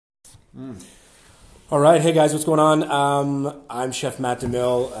All right, hey guys, what's going on? I'm Chef Matt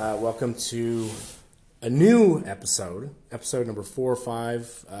DeMille. Welcome to a new episode number 4 or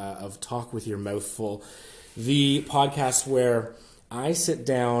 5 of Talk with Your Mouth Full, the podcast where I sit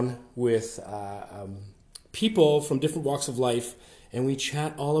down with people from different walks of life and we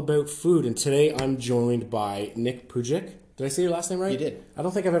chat all about food. And today I'm joined by Nick Pujic. Did I say your last name right? You did. I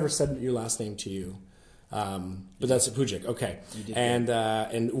don't think I've ever said your last name to you. But that's a Pujic, okay. You did.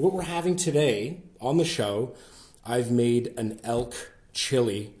 And what we're having today on the show, I've made an elk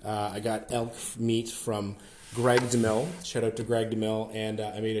chili. I got elk meat from Greg DeMille. Shout out to Greg DeMille, and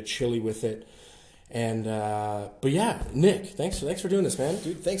I made a chili with it. And but yeah, Nick, thanks for doing this, man.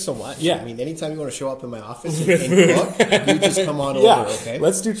 Dude, thanks so much. Yeah. I mean, anytime you want to show up in my office and cook, you just come on over, okay?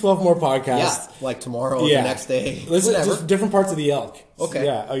 Let's do 12 more podcasts. Yeah, like tomorrow or the next day. Listen, whatever. just different parts of the elk. Okay.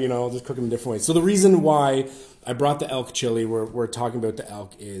 Yeah, I'll just cook them in different ways. So the reason why I brought the elk chili, we're talking about the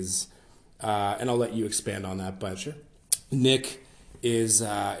elk is, and I'll let you expand on that, but sure. Nick is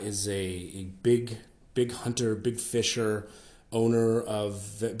a big hunter, big fisher, owner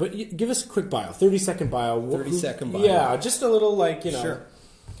of but give us a quick bio, 30-second bio. 30-second bio. Yeah, just a little Sure.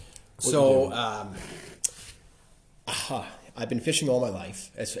 So, I've been fishing all my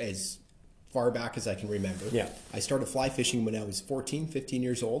life, as far back as I can remember. Yeah. I started fly fishing when I was 14, 15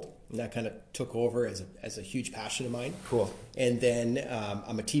 years old, and that kind of took over as a huge passion of mine. Cool. And then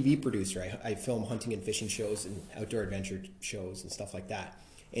I'm a TV producer. I film hunting and fishing shows and outdoor adventure shows and stuff like that.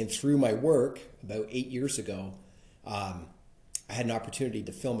 And through my work, about 8 years ago, I had an opportunity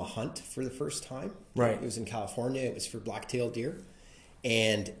to film a hunt for the first time. Right. It was in California. It was for black-tailed deer.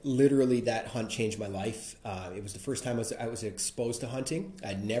 And literally that hunt changed my life. It was the first time I was exposed to hunting.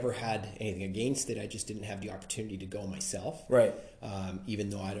 I'd never had anything against it. I just didn't have the opportunity to go myself. Right.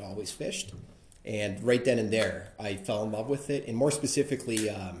 Even though I'd always fished. And right then and there, I fell in love with it. And more specifically,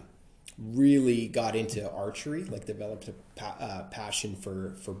 really got into archery, like developed a passion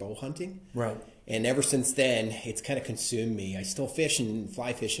for bow hunting. Right. And ever since then, it's kind of consumed me. I still fish and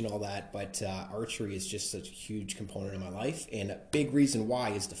fly fish and all that, but archery is just such a huge component of my life. And a big reason why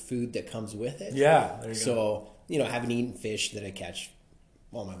is the food that comes with it. Yeah. There you So, having eaten fish that I catch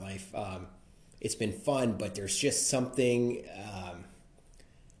all my life, it's been fun, but there's just something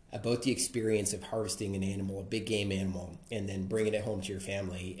about the experience of harvesting an animal, a big game animal, and then bringing it home to your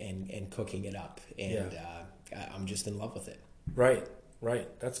family and cooking it up. And I'm just in love with it. Right.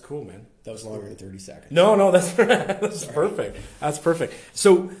 That's cool, man. That was longer than 30 seconds. No, that's perfect. That's perfect.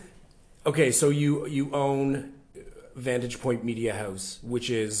 So, okay, so you own Vantage Point Media House,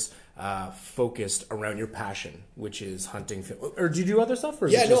 which is focused around your passion, which is hunting. Or do you do other stuff? Or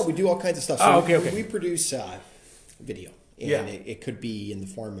is it just... we do all kinds of stuff. So okay. We produce video, and it could be in the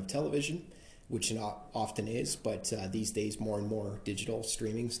form of television, which it often is, but these days more and more digital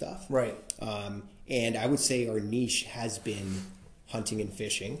streaming stuff. Right. And I would say our niche has been hunting and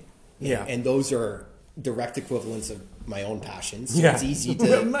fishing. Yeah. And those are direct equivalents of my own passions. So Yeah. it's easy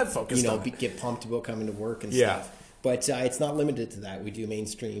to I'm not focused on it. get pumped about coming to work and Yeah. stuff. But it's not limited to that. We do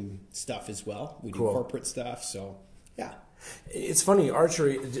mainstream stuff as well. We do Cool. corporate stuff. So, yeah. It's funny,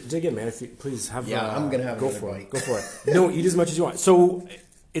 archery. Dig in, man. If you please have. Yeah, I'm gonna have go another for bite. it. Go for it. No, eat as much as you want. So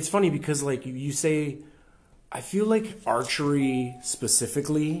it's funny because like you say, I feel like archery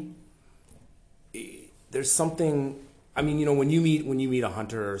specifically. There's something. I mean, when you meet a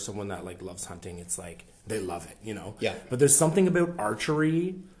hunter or someone that like loves hunting, it's like they love it, Yeah. But there's something about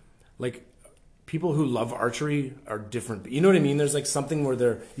archery, like people who love archery are different. You know what I mean? There's like something where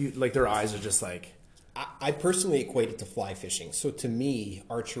their eyes are just like. I personally equate it to fly fishing. So to me,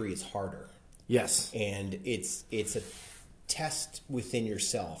 archery is harder. Yes. And it's a test within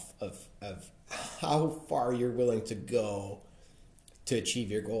yourself of how far you're willing to go to achieve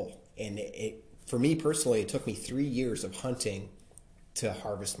your goal. And for me personally, it took me 3 years of hunting to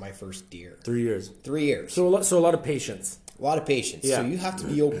harvest my first deer. 3 years. 3 years. So a lot of patience. A lot of patience. Yeah. So you have to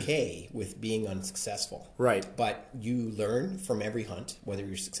be okay with being unsuccessful. Right. But you learn from every hunt, whether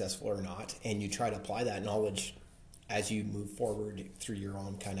you're successful or not, and you try to apply that knowledge as you move forward through your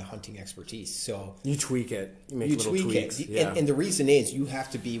own kind of hunting expertise. So You tweak it. You make you little tweak tweaks. it. Yeah. And the reason is you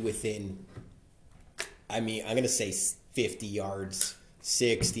have to be within, I'm going to say 50 yards,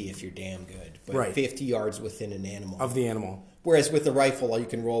 60 if you're damn good, but Right. 50 yards within an animal. Of the animal. Whereas with the rifle, you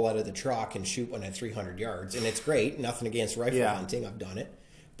can roll out of the truck and shoot one at 300 yards, and it's great. Nothing against rifle Yeah. hunting. I've done it.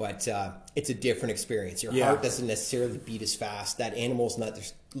 But it's a different experience. Your Yeah. heart doesn't necessarily beat as fast. That animal's not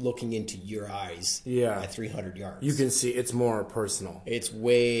just looking into your eyes at 300 yards. You can see it's more personal. It's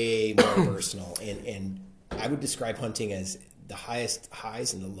way more personal. And I would describe hunting as the highest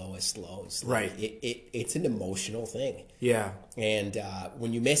highs and the lowest lows. Right. It's an emotional thing. Yeah. And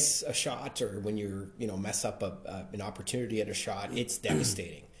when you miss a shot, or when mess up an opportunity at a shot, it's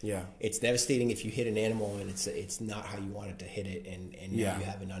devastating. Yeah. It's devastating if you hit an animal and it's not how you wanted to hit it, and Yeah. you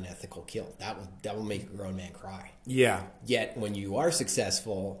have an unethical kill. That will make a grown man cry. Yeah. Yet when you are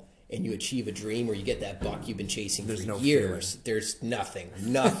successful and you achieve a dream, or you get that buck you've been chasing for no years, there's nothing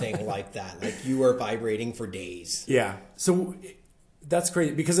like that. Like, you are vibrating for days. Yeah. So that's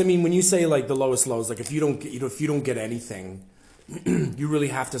great, because I mean, when you say like the lowest lows, like if you don't get anything, you really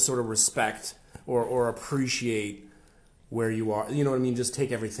have to sort of respect or appreciate where you are. You know what I mean? Just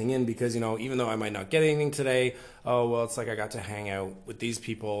take everything in, because, even though I might not get anything today, oh well, it's like I got to hang out with these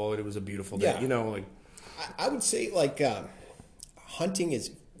people. It was a beautiful day. Yeah. Like I would say, like, hunting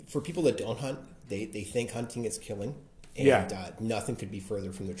is, for people that don't hunt, they think hunting is killing, and nothing could be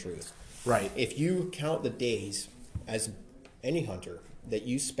further from the truth. Right. If you count the days, as any hunter, that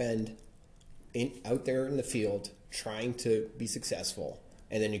you spend out there in the field trying to be successful,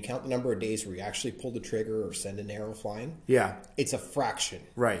 and then you count the number of days where you actually pull the trigger or send an arrow flying, yeah. it's a fraction.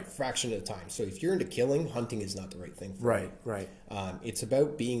 Right. Fraction of the time. So if you're into killing, hunting is not the right thing for you. Right. It's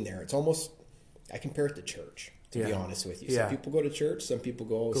about being there. It's almost, I compare it to church, to be honest with you. Some people go to church, some people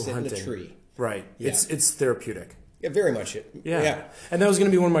go sit hunting. in a tree. Right. Yeah. It's therapeutic. Yeah, very much it. Yeah. And that was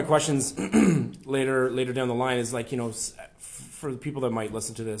going to be one of my questions later down the line, is like, for the people that might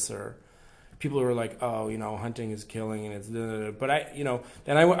listen to this, or people who are like, oh, hunting is killing, and it's, but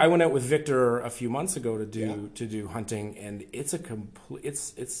then I went out with Victor a few months ago to do hunting, and it's a complete,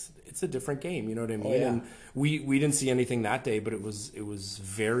 it's a different game. You know what I mean? Oh, yeah. And we didn't see anything that day, but it was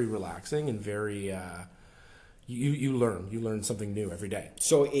very relaxing and very, you learn something new every day.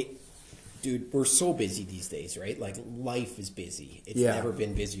 So dude, we're so busy these days, right? Like, life is busy. It's never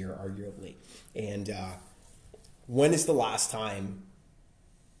been busier, arguably. And when is the last time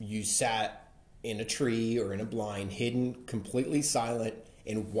you sat in a tree or in a blind, hidden, completely silent,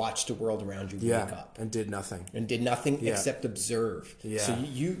 and watched the world around you wake up? And did nothing. Except observe. Yeah. So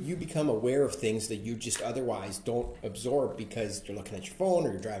you become aware of things that you just otherwise don't absorb, because you're looking at your phone,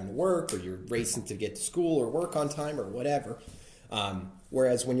 or you're driving to work, or you're racing to get to school or work on time, or whatever.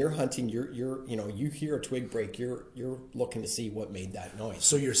 Whereas when you're hunting, you hear a twig break, you're looking to see what made that noise.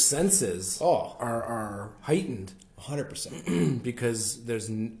 So your senses are heightened 100%. because there's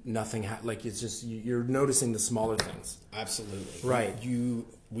nothing like, it's just you're noticing the smaller things. Absolutely. Right.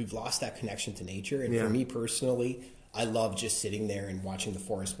 We've lost that connection to nature, and Yeah. for me personally, I love just sitting there and watching the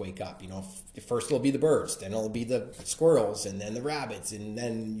forest wake up. First it'll be the birds, then it'll be the squirrels, and then the rabbits, and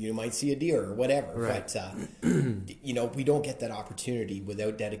then you might see a deer or whatever. Right. But we don't get that opportunity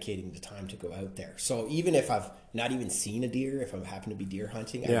without dedicating the time to go out there. So even if I've not even seen a deer, if I happen to be deer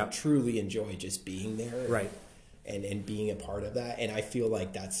hunting, I truly enjoy just being there. Right. And being a part of that. And I feel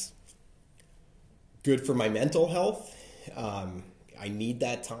like that's good for my mental health. I need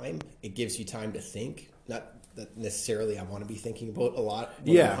that time. It gives you time to think. Not that necessarily I want to be thinking about a lot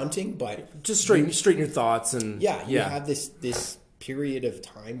when I'm hunting, but just straighten your thoughts, and you have this period of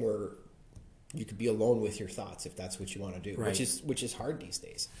time where you could be alone with your thoughts, if that's what you want to do, right. which is hard these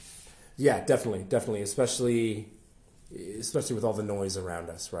days. Yeah, definitely, especially with all the noise around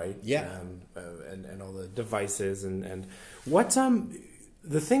us, right? Yeah. And all the devices and what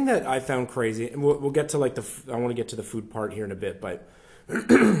the thing that I found crazy, and we'll get to I want to get to the food part here in a bit, but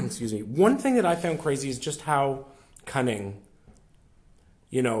excuse me. One thing that I found crazy is just how cunning,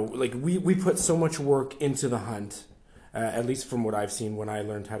 like we put so much work into the hunt, at least from what I've seen when I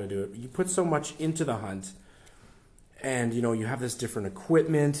learned how to do it. You put so much into the hunt, and you have this different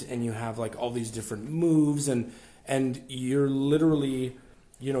equipment, and you have like all these different moves, and you're literally,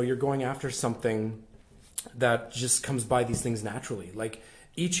 you're going after something that just comes by these things naturally. Like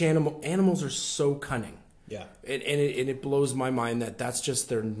each animals are so cunning. Yeah. And it blows my mind that that's just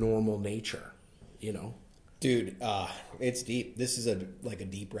their normal nature, Dude, it's deep. This is a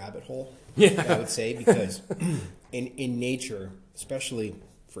deep rabbit hole, Yeah. I would say, because in nature, especially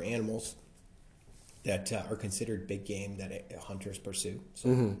for animals that are considered big game that hunters pursue,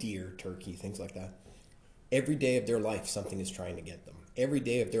 so deer, turkey, things like that, every day of their life, something is trying to get them. Every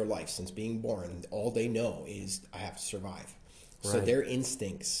day of their life, since being born, all they know is, I have to survive. So Right. their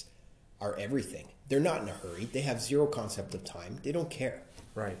instincts are everything. They're not in a hurry. They have zero concept of time. They don't care.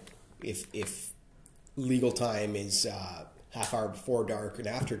 Right. If legal time is half hour before dark and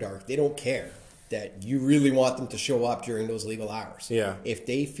after dark, they don't care that you really want them to show up during those legal hours. Yeah. If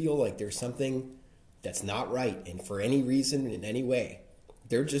they feel like there's something that's not right, and for any reason, in any way,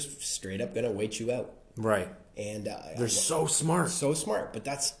 they're just straight up going to wait you out. Right. And They're so smart. so smart, but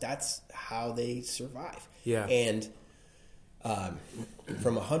that's how they survive. Yeah. And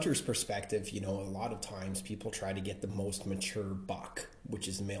From a hunter's perspective, a lot of times people try to get the most mature buck, which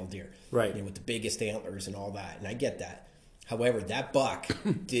is the male deer, Right. with the biggest antlers and all that, and I get that. However, that buck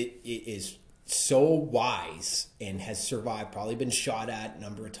is so wise and has survived, probably been shot at a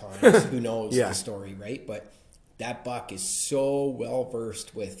number of times. Who knows Yeah. the story, right? But that buck is so well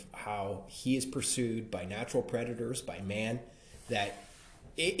versed with how he is pursued by natural predators, by man, that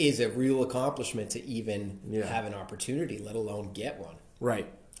it is a real accomplishment to even have an opportunity, let alone get one. Right.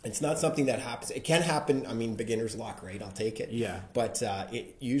 It's not something that happens. It can happen. I mean, beginner's luck, right? I'll take it. Yeah. But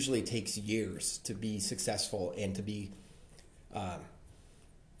it usually takes years to be successful and to be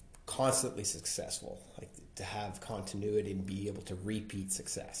constantly successful, like to have continuity and be able to repeat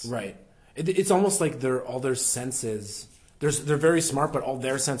success. Right. It's almost like all their senses. They're very smart, but all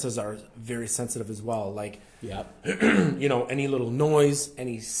their senses are very sensitive as well. Like, Yep. any little noise,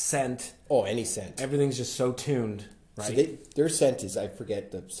 any scent, Oh, any scent. everything's just so tuned. Right. So their scent is, I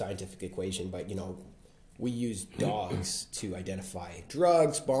forget the scientific equation, but we use dogs to identify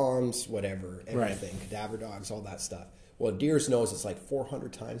drugs, bombs, whatever, everything, cadaver dogs, all that stuff. Well, a deer's nose is like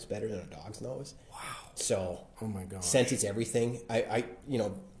 400 times better than a dog's nose. Wow. So, Oh my God. scent is everything. I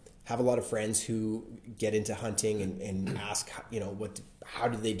have a lot of friends who get into hunting and ask, how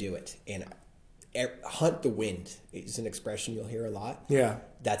do they do it? And hunt the wind is an expression you'll hear a lot. Yeah.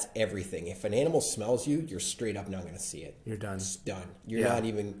 That's everything. If an animal smells you, you're straight up not going to see it. You're done. It's done. You're Yeah. not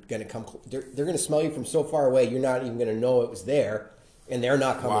even going to come. They're going to smell you from so far away. You're not even going to know it was there, and they're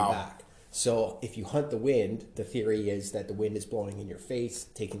not coming Wow. back. So if you hunt the wind, the theory is that the wind is blowing in your face,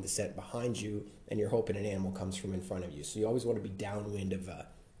 taking the scent behind you, and you're hoping an animal comes from in front of you. So you always want to be downwind of a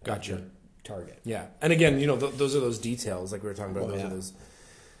Gotcha. target. Yeah. And again, those are those details like we were talking about. Oh, Those yeah. are those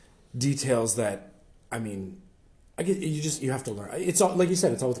details that, I mean, I guess you have to learn. It's all, like you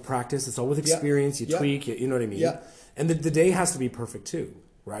said, it's all with practice. It's all with experience. You tweak it. You know what I mean? Yeah. And the day has to be perfect too,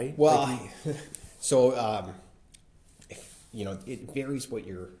 right? Well, Like so it varies what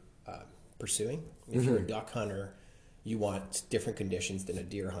you're pursuing. If you're a duck hunter, you want different conditions than a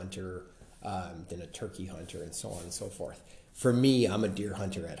deer hunter, than a turkey hunter, and so on and so forth. For me, I'm a deer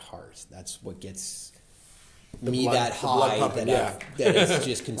hunter at heart. That's what gets me blood- that the blood high pumping, that it's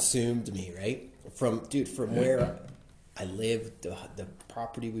just consumed me, right? From where I live, the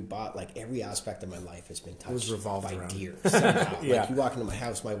property we bought, like every aspect of my life has been touched revolved by around. deer somehow. Yeah. Like you walk into my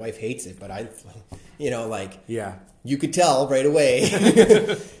house, my wife hates it, but Yeah. you could tell right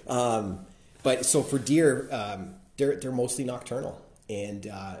away. But so for deer, they're mostly nocturnal, and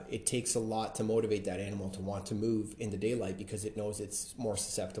it takes a lot to motivate that animal to want to move in the daylight because it knows it's more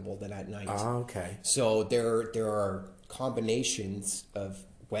susceptible than at night. Okay. So there are combinations of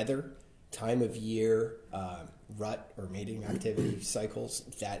weather, time of year, rut or mating activity cycles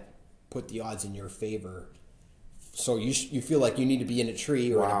that put the odds in your favor. So you feel like you need to be in a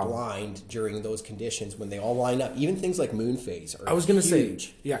tree or in Wow. a blind during those conditions when they all line up. Even things like moon phase are I was going to huge.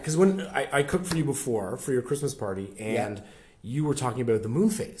 say, yeah, because when I cooked for you before for your Christmas party, and you were talking about the moon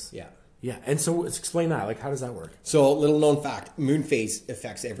phase. Yeah. Yeah. And so explain that. Like, how does that work? So little known fact, moon phase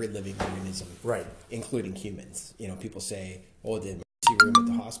affects every living organism. Right. Including humans. People say, oh, the emergency room at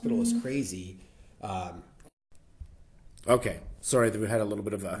the hospital is crazy. Okay. Sorry that we had a little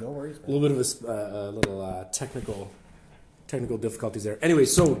bit of a No worries, man. a little bit of a little technical difficulties there. Anyway,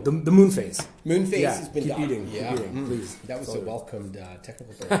 so the moon phase. Moon phase Yeah, has been keep done. eating, keep Yeah. eating, please. That was Sorry. a welcomed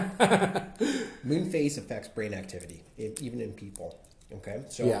technical break. Moon phase affects brain activity, even in people. Okay?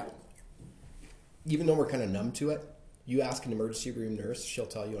 So Yeah. even though we're kind of numb to it, you ask an emergency room nurse, she'll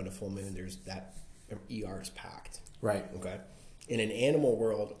tell you on a full moon that ER is packed. Right. Okay. In an animal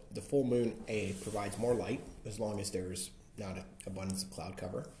world, the full moon provides more light as long as there's not an abundance of cloud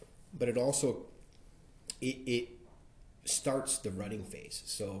cover, but it also it starts the rutting phase.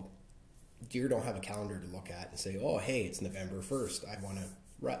 So deer don't have a calendar to look at and say, "Oh, hey, it's November 1st. I want to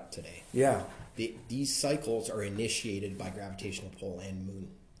rut today." Yeah. These cycles are initiated by gravitational pull and moon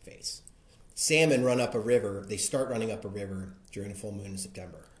phase. Salmon run up a river. They start running up a river during a full moon in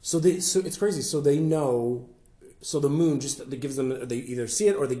September. So it's crazy. So they know. So the moon they gives them. They either see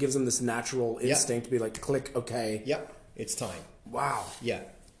it or they gives them this natural instinct to be like, click, okay. Yep, it's time. Wow. Yeah.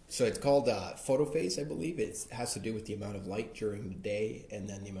 So it's called photophase, I believe. It has to do with the amount of light during the day and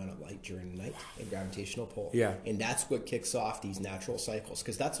then the amount of light during the night and gravitational pull. Yeah. And that's what kicks off these natural cycles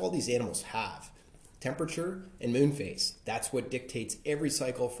because that's all these animals have. Temperature and moon phase. That's what dictates every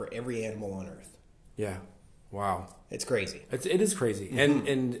cycle for every animal on Earth. Yeah. Wow. It's crazy. It is crazy.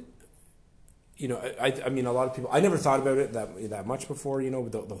 And I mean, a lot of people. I never thought about it that much before.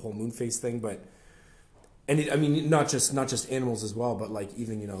 The whole moon phase thing, but And I mean, not just animals as well, but like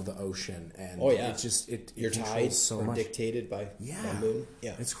even the ocean, and it your controls tides so are much. dictated by the moon.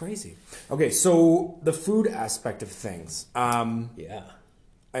 Yeah, It's crazy. Okay, so the food aspect of things. yeah.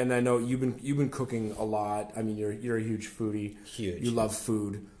 And I know you've been cooking a lot. I mean, you're a huge foodie. Huge. You love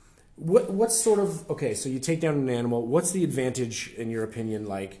food. What's sort of okay? So you take down an animal. What's the advantage in your opinion?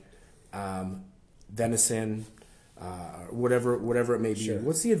 Like venison, whatever it may be. Sure.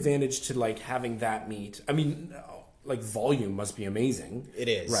 What's the advantage to like having that meat? I mean, like volume must be amazing. It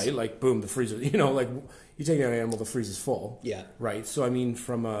is, right. Like boom, the freezer. Like you take down an animal, the freezer's full. Yeah. Right. So I mean,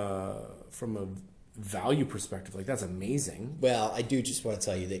 from a value perspective, like that's amazing. Well, I do just want to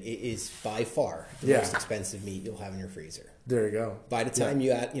tell you that it is by far the most expensive meat you'll have in your freezer. There you go. By the time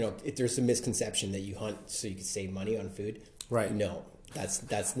you add, if there's a misconception that you hunt so you can save money on food. Right. No, that's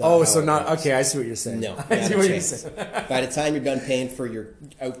not. Oh, how so it not works. okay. I see what you're saying. No, I see not what a you're chance. saying. By the time you're done paying for your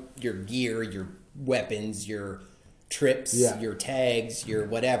gear, your weapons, your trips, your tags, your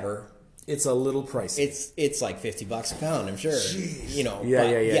whatever. It's a little pricey. It's like $50 a pound, I'm sure. Jeez.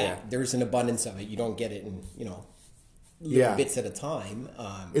 Yeah. There's an abundance of it. You don't get it in little bits at a time.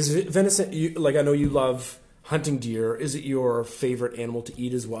 Is venison? Like I know you love hunting deer. Is it your favorite animal to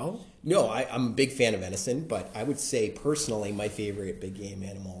eat as well? No, I'm a big fan of venison, but I would say personally my favorite big game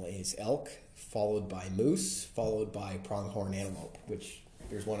animal is elk, followed by moose, followed by pronghorn antelope, which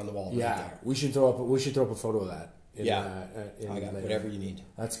there's one on the wall right there. We should throw up a photo of that. I got whatever you need.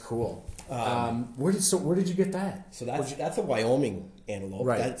 That's cool. Where did you get that? So that's a Wyoming antelope.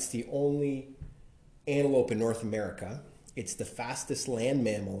 Right. That's the only antelope in North America. It's the fastest land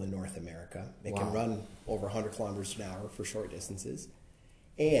mammal in North America. It can run over 100 kilometers an hour for short distances.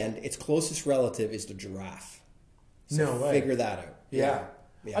 And its closest relative is the giraffe. So No way. Figure that out. Yeah.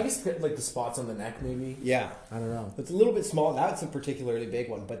 I guess like the spots on the neck, maybe. Yeah. I don't know. It's a little bit small. That's a particularly big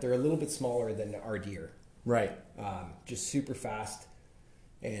one, but they're a little bit smaller than our deer. Right. Just super fast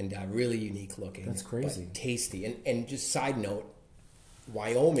and really unique looking. That's crazy. But tasty. And just side note,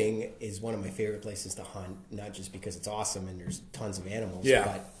 Wyoming is one of my favorite places to hunt, not just because it's awesome and there's tons of animals,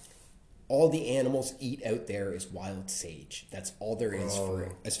 but all the animals eat out there is wild sage. That's all there is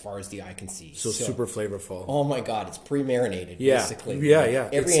for as far as the eye can see. So super flavorful. Oh my God, it's pre-marinated, basically. Yeah.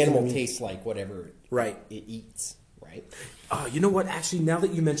 Every animal tastes like whatever it eats, right? You know what? Actually, now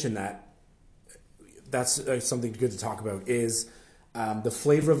that you mention that, that's something good to talk about is the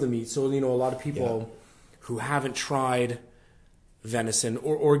flavor of the meat. So, a lot of people who haven't tried venison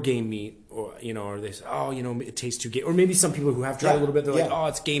or game meat, or they say, it tastes too game. Or maybe some people who have tried a little bit, they're like,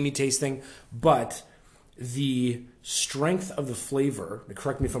 it's gamey tasting. But the strength of the flavor,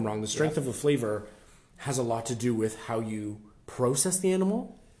 correct me if I'm wrong, the strength of the flavor has a lot to do with how you process the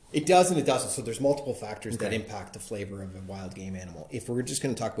animal. It does and it doesn't. So there's multiple factors that impact the flavor of a wild game animal. If we're just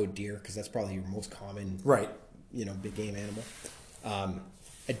going to talk about deer, because that's probably your most common, big game animal,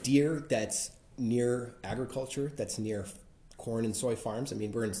 a deer that's near agriculture, that's near corn and soy farms. I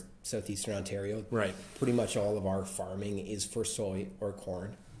mean, we're in southeastern Ontario. Right. Pretty much all of our farming is for soy or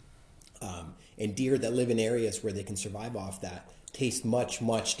corn. And deer that live in areas where they can survive off that taste much,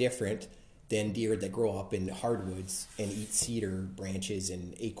 much different than deer that grow up in hardwoods and eat cedar branches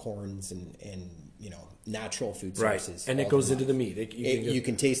and acorns and natural food sources. Right. And it goes into the meat. You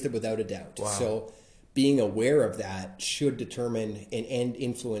can taste it without a doubt. Wow. So being aware of that should determine and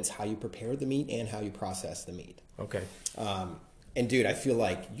influence how you prepare the meat and how you process the meat. Okay. And dude, I feel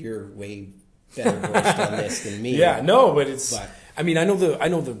like you're way better versed on this than me. Yeah, no, but it's. I mean, I know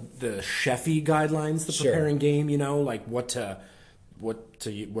the chefy guidelines, the preparing game. Like what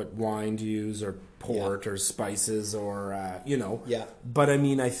wine to use, or port, or spices, or Yeah. But I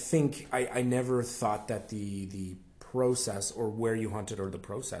mean, I think I never thought that the process or where you hunted or the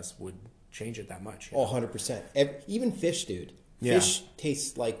process would change it that much. Oh, 100%. Even fish, dude. Fish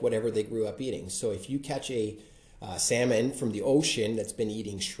tastes like whatever they grew up eating. So if you catch a salmon from the ocean that's been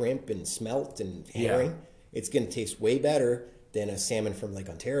eating shrimp and smelt and herring, it's going to taste way better than a salmon from Lake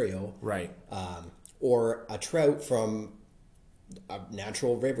Ontario. Right. Or a trout from a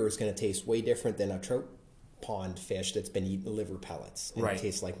natural river is going to taste way different than a trout pond fish that's been eating liver pellets and it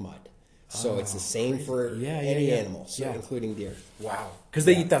tastes like mud. So it's the same for any animal, including deer. Wow. Because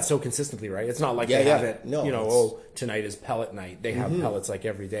they eat that so consistently, right? It's not like they have it, tonight is pellet night. They have pellets like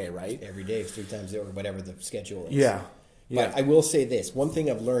every day, right? Every day, 3 times or whatever the schedule is. Yeah. But I will say this. One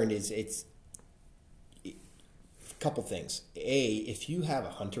thing I've learned is a couple things. If you have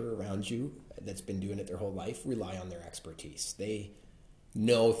a hunter around you that's been doing it their whole life, rely on their expertise. They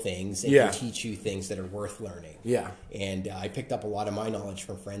know things and can teach you things that are worth learning. Yeah. And I picked up a lot of my knowledge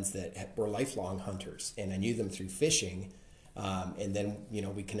from friends that were lifelong hunters, and I knew them through fishing. And then,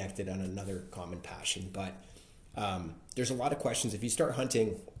 we connected on another common passion. But there's a lot of questions. If you start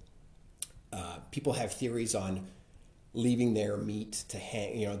hunting, people have theories on leaving their meat to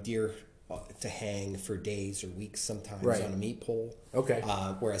hang, deer to hang for days or weeks sometimes on a meat pole. Okay.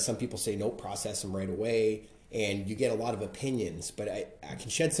 Whereas some people say, nope, process them right away. And you get a lot of opinions, but I can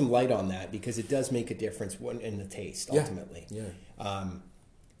shed some light on that because it does make a difference in the taste, ultimately. Yeah.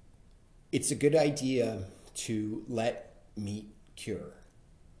 It's a good idea to let meat cure,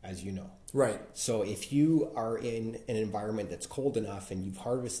 as you know. Right. So if you are in an environment that's cold enough and you've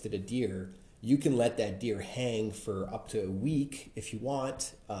harvested a deer, you can let that deer hang for up to a week if you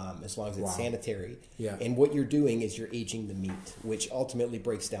want, as long as it's sanitary. Yeah. And what you're doing is you're aging the meat, which ultimately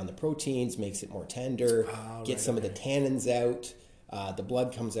breaks down the proteins, makes it more tender, gets some of the tannins out, the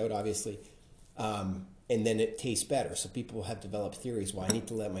blood comes out, obviously, and then it tastes better. So people have developed theories, well, I need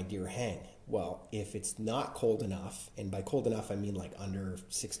to let my deer hang. Well, if it's not cold enough, and by cold enough I mean like under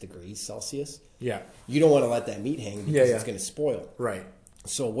 6 degrees Celsius, you don't want to let that meat hang because it's going to spoil. Right.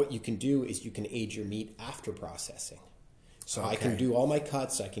 So what you can do is you can age your meat after processing. So I can do all my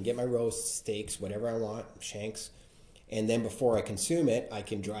cuts, I can get my roasts, steaks, whatever I want, shanks, and then before I consume it, I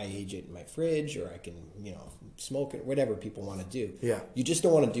can dry age it in my fridge, or I can, smoke it, whatever people want to do. Yeah. You just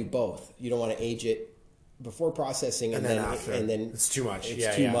don't want to do both. You don't want to age it before processing and then after. And then it's too much.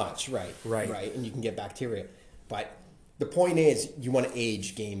 It's too much, right? Right, and you can get bacteria. But the point is, you want to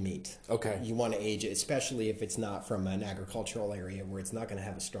age game meat. Okay. You want to age it, especially if it's not from an agricultural area where it's not going to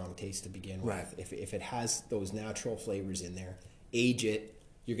have a strong taste to begin with. Right. If it has those natural flavors in there, age it.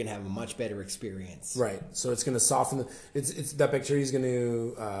 You're going to have a much better experience. Right. So it's going to soften it's that bacteria is going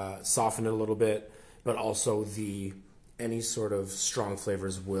to soften it a little bit, but also any sort of strong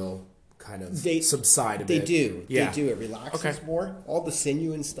flavors will kind of subside a bit. They do. Yeah. They do. It relaxes more. All the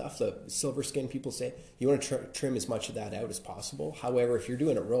sinew and stuff, the silver skin, people say, you want to trim as much of that out as possible. However, if you're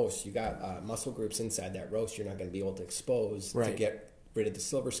doing a roast, you got muscle groups inside that roast you're not going to be able to expose to get rid of the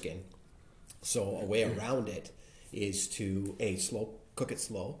silver skin. So a way around it is to cook it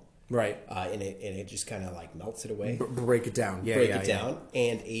slow. Right. And it just kind of like melts it away. Break it down. Break it down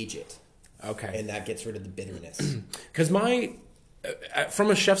and age it. Okay. And that gets rid of the bitterness. Because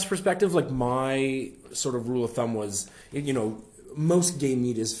from a chef's perspective, like my sort of rule of thumb was, most game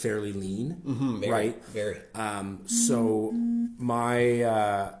meat is fairly lean, right? Very. So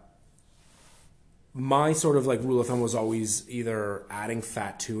my sort of like rule of thumb was always either adding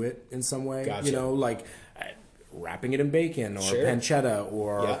fat to it in some way, Gotcha. like wrapping it in bacon or pancetta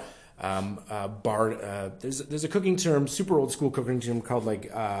or there's a cooking term, super old school cooking term called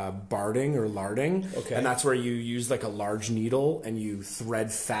like barding or larding. Okay. And that's where you use like a large needle and you thread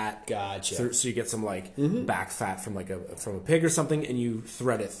fat. Gotcha. So you get some like back fat from from a pig or something, and you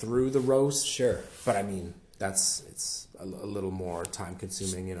thread it through the roast. Sure. But I mean, it's a little more time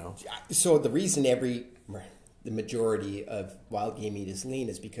consuming, So the reason the majority of wild game meat is lean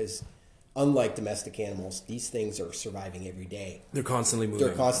is because, unlike domestic animals, these things are surviving every day. They're constantly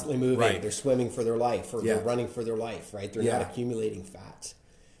moving. Right. They're swimming for their life, or they're running for their life, right? They're not accumulating fat.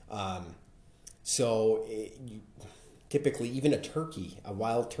 Typically, even a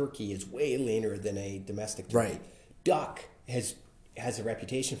wild turkey is way leaner than a domestic turkey. Right. Duck has a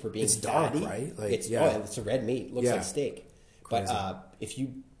reputation for being fatty. Dark, right? It's a red meat. Looks like steak. Crazy. But if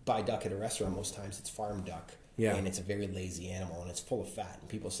you buy duck at a restaurant, most times it's farm duck. Yeah. And it's a very lazy animal, and it's full of fat. And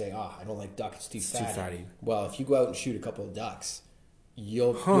people say, I don't like duck, it's too fatty. Well, if you go out and shoot a couple of ducks,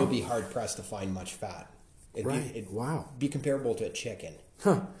 you'll be hard-pressed to find much fat. It'd be comparable to a chicken.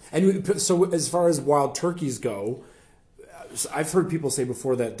 Huh. And so as far as wild turkeys go, I've heard people say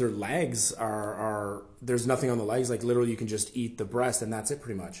before that their legs are there's nothing on the legs. Like literally you can just eat the breast and that's it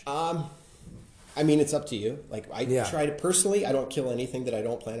pretty much. I mean, it's up to you. Like I try to, personally, I don't kill anything that I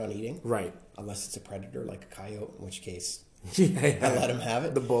don't plan on eating. Right. Unless it's a predator like a coyote, in which case I let them have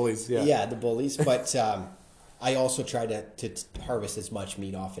it. The bullies, Yeah, the bullies. But I also try to harvest as much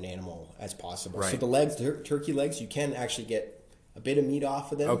meat off an animal as possible. Right. So the legs, turkey legs, you can actually get a bit of meat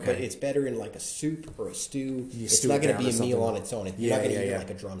off of them, but it's better in like a soup or a stew. It's not going to be a meal on its own. You're not going to eat it like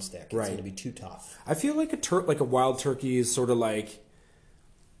a drumstick. It's going to be too tough. I feel like a wild turkey is sort of like,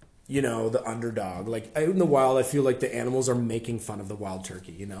 the underdog. Like out in the wild, I feel like the animals are making fun of the wild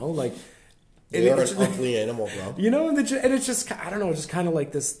turkey. Like they're an ugly animal, bro. And it's just, I don't know, just kind of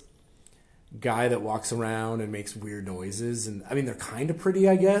like this guy that walks around and makes weird noises. And I mean, they're kind of pretty,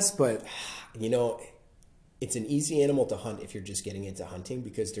 I guess, but it's an easy animal to hunt if you're just getting into hunting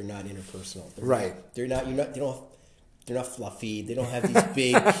because they're not interpersonal. They're not fluffy. They don't have these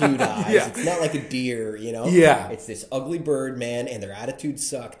big, cute eyes. Yeah. It's not like a deer, Yeah. It's this ugly bird, man, and their attitudes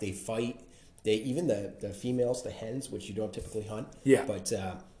suck. They fight. they even the females, the hens, which you don't typically hunt. Yeah. But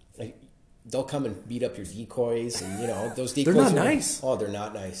they'll come and beat up your decoys, and those decoys. They're not nice. Oh, they're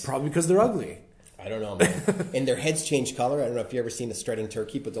not nice. Probably because they're ugly. I don't know, man. And their heads change color. I don't know if you ever seen a strutting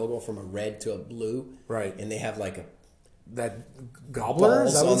turkey, but they'll go from a red to a blue. Right. And they have like that gobbler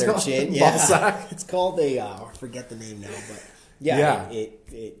balls is that on their chin. Ball Yeah. sack? It's called I forget the name now, but yeah.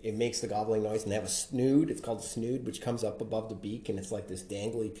 It makes the gobbling noise, and they have a snood. It's called a snood, which comes up above the beak, and it's like this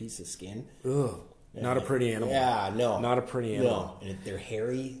dangly piece of skin. Ugh. Not a pretty animal. Yeah, no. Not a pretty animal. No. And they're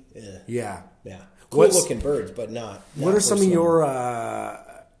hairy. Ugh. Yeah. Yeah. Cool looking birds, but not. What are some of your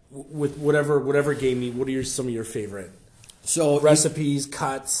with whatever game meat? What are some of your favorite recipes,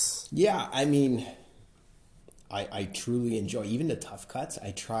 cuts? Yeah, I mean, I truly enjoy even the tough cuts.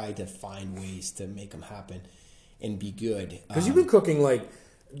 I try to find ways to make them happen and be good. Because you've been cooking like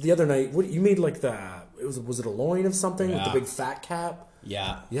the other night. What you made like was it a loin of something with the big fat cap?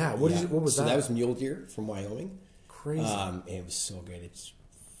 Yeah, yeah. What was that? So that was mule deer from Wyoming. Crazy. It was so good. It's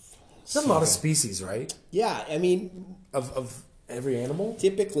a lot of species, right? Yeah, I mean, of every animal.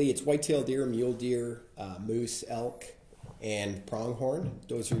 Typically, it's white-tailed deer, mule deer, moose, elk, and pronghorn.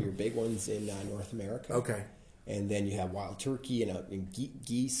 Those are your big ones in North America. Okay. And then you have wild turkey and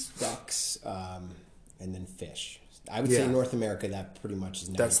geese, ducks, and then fish. I would say North America, that pretty much is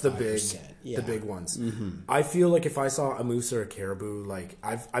 95%. That's the big ones. Mm-hmm. I feel like if I saw a moose or a caribou, like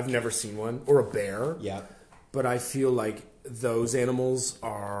I've never seen one, or a bear. Yeah. But I feel like those animals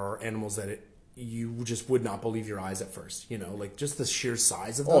are animals that you just would not believe your eyes at first. Like just the sheer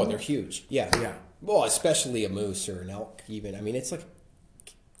size of them. Oh, they're huge. Yeah. Yeah. Well, especially a moose or an elk. Even it's like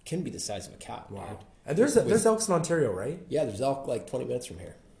can be the size of a cat. Wow. Dude. And there's elks in Ontario, right? Yeah, there's elk like 20 minutes from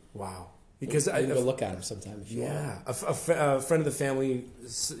here. Wow. Because you can go look at them sometime if you want. Yeah, a friend of the family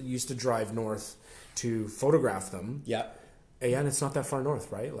used to drive north to photograph them. Yeah. And it's not that far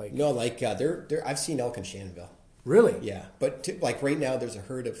north, right? Like no, like they're I've seen elk in Shannonville. Really? Yeah, but like right now, there's a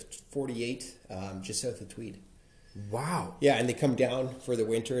herd of 48 just south of Tweed. Wow. Yeah, and they come down for the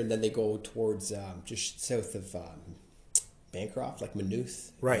winter, and then they go towards just south of Bancroft, like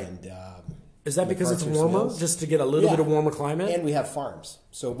Maynooth. Right. And is that because it's warmer, just to get a little bit of warmer climate? And we have farms.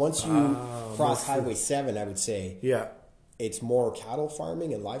 So once you cross Highway 7, I would say it's more cattle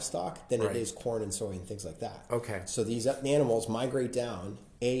farming and livestock than it is corn and soy and things like that. Okay. So these animals migrate down.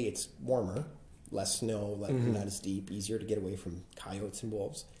 A, it's warmer, less snow, not as deep, easier to get away from coyotes and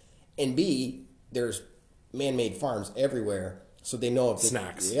wolves. And B, there's man-made farms everywhere, so they know if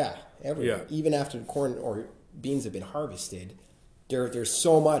snacks. Yeah, everywhere. Yeah. Even after the corn or beans have been harvested, there's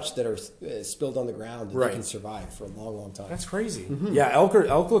so much that are spilled on the ground that they can survive for a long, long time. That's crazy. Mm-hmm. Yeah, elk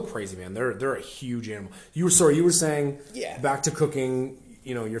look crazy, man. They're a huge animal. You were saying back to cooking.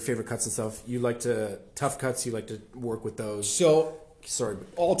 Your favorite cuts and stuff. You like tough cuts. You like to work with those. So sorry,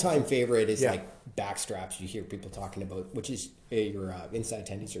 all-time favorite is like backstraps. You hear people talking about, which is your inside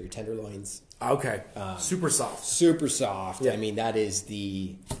tendies or your tenderloins. Okay, super soft. Super soft. Yeah. I mean, that is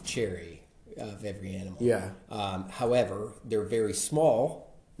the cherry of every animal. Yeah. However, they're very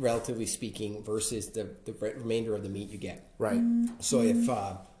small, relatively speaking, versus the remainder of the meat you get. Right. So if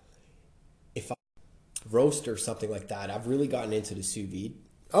I roast or something like that, I've really gotten into the sous vide.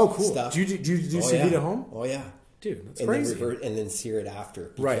 Oh, cool. Stuff. Do you do sous vide at home? Oh yeah. Dude, that's crazy. And then sear it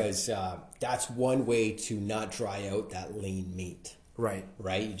after, because that's one way to not dry out that lean meat. Right.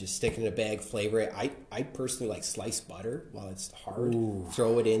 Right? You just stick it in a bag, flavor it. I personally like sliced butter while it's hard. Ooh.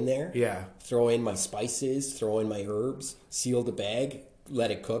 Throw it in there. Yeah. Throw in my spices, throw in my herbs, seal the bag, let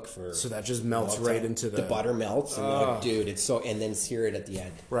it cook for... So that just melts right into the butter melts. And dude, it's so... And then sear it at the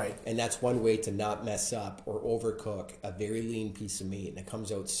end. Right. And that's one way to not mess up or overcook a very lean piece of meat. And it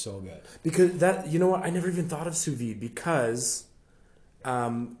comes out so good. Because that... You know what? I never even thought of sous vide because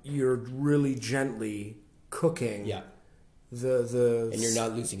you're really gently cooking... Yeah. And you're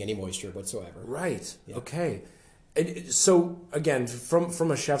not losing any moisture whatsoever. Right. Yeah. Okay. And so again,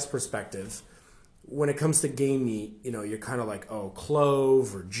 from a chef's perspective, when it comes to game meat, you're kind of like,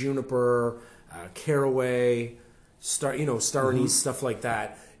 clove or juniper, caraway, star anise, stuff like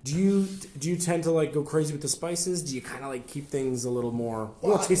that. Do you tend to like go crazy with the spices? Do you kind of like keep things a little more? You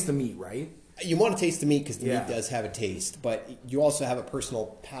want to taste the meat, right? You want to taste the meat because the meat does have a taste, but you also have a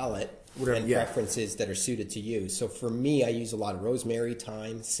personal palate. And preferences that are suited to you. So for me, I use a lot of rosemary,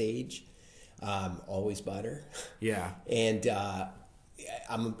 thyme, sage, always butter. Yeah. And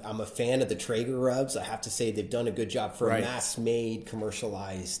I'm a fan of the Traeger rubs. I have to say they've done a good job for a mass-made,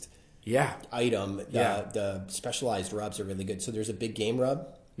 commercialized item. The specialized rubs are really good. So there's a big game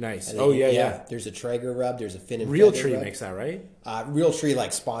rub. Nice. Yeah. There's a Traeger rub. There's a Fin and Real Feather Tree rub. makes that, right? Real Tree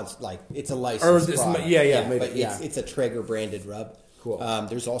like it's a licensed product. But it's a Traeger branded rub. Cool.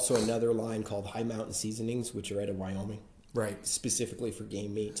 There's also another line called High Mountain Seasonings, which are out of Wyoming, Right. specifically for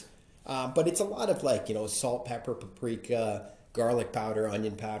game meat. But it's a lot of like, salt, pepper, paprika, garlic powder,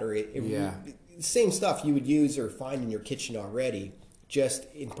 onion powder. Yeah. Same stuff you would use or find in your kitchen already, just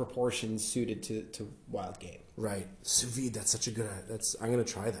in proportions suited to wild game. Right. Sous vide, that's such a good, I'm going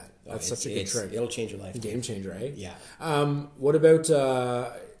to try that. That's such a good trick. It'll change your life. Game changer, right? Yeah. What about,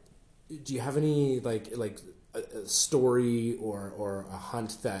 do you have any like a story or a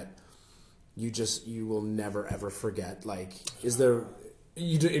hunt that you will never ever forget? Like, is there,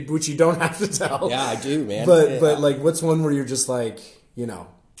 which you don't have to tell. Yeah, I do, man. But like, what's one where you're just like,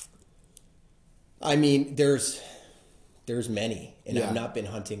 I mean, there's many, and Yeah. I've not been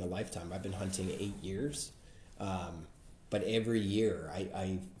hunting a lifetime. I've been hunting 8 years, but every year,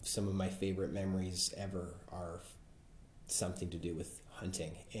 I some of my favorite memories ever are something to do with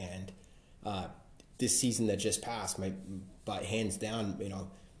hunting. And this season that just passed, but hands down,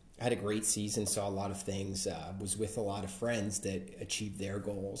 I had a great season, saw a lot of things, was with a lot of friends that achieved their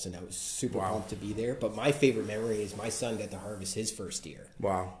goals, and I was super pumped to be there. But my favorite memory is my son got to harvest his first deer.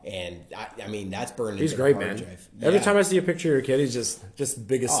 Wow. And I mean, that's burning. He's into great, the hard man. drive. Every Yeah. time I see a picture of your kid, he's just the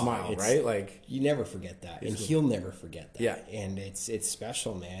biggest smile, it's- right? Like, You never forget that, and he'll never forget that. Yeah. And it's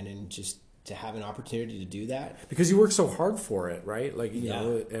special, man, and just to have an opportunity to do that. because you work so hard for it, right? Like, you Yeah.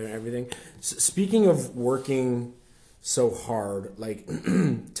 know, and everything. Speaking of working so hard, like,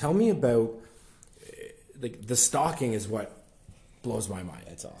 tell me about, like, the stalking is what blows my mind.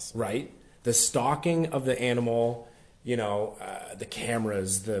 That's awesome. Right? The stalking of the animal, the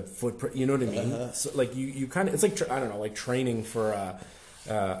cameras, the footprint, you know what I mean? So, like, you kind of, it's like, I don't know, like training for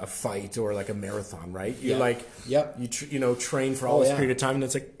a fight or like a marathon, right? You Yeah. like, Yep. you train for all this yeah. period of time, and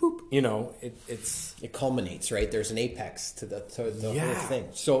it's like, boop, it's It culminates, right? There's an apex to the Yeah. whole thing.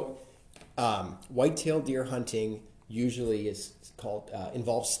 So, whitetail deer hunting usually is called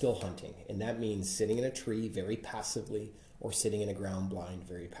involves still hunting, and that means sitting in a tree very passively or sitting in a ground blind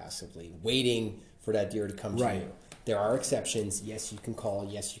very passively, waiting for that deer to come to Right. you. There are exceptions. Yes, you can call.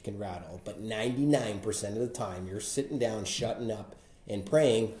 Yes, you can rattle. But 99% of the time, you're sitting down, shutting up, and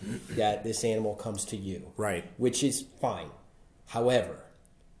praying that this animal comes to you. Right. Which is fine. However,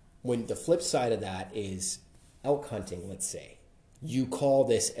 when the flip side of that is elk hunting, let's say, you call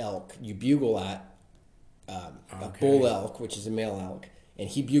this elk, you bugle at a bull elk, which is a male elk, and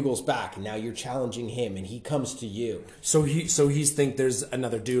he bugles back, and now you're challenging him, and he comes to you. So he's think there's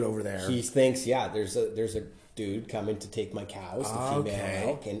another dude over there. He thinks, yeah, there's a dude coming to take my cows, the female Okay.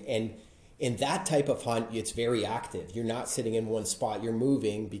 elk, and in that type of hunt, it's very active. You're not sitting in one spot; you're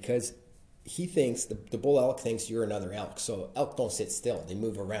moving because he thinks the bull elk thinks you're another elk. So elk don't sit still; they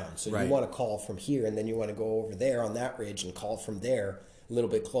move around. So Right. you want to call from here, and then you want to go over there on that ridge and call from there a little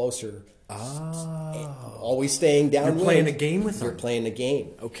bit closer. Always staying downwind. You're playing a game with You're them. playing a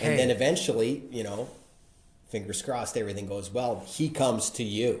game. Okay. And then eventually, fingers crossed, everything goes well. He comes to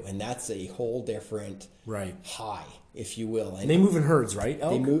you, and that's a whole different Right. high, if you will. And They move in herds, right?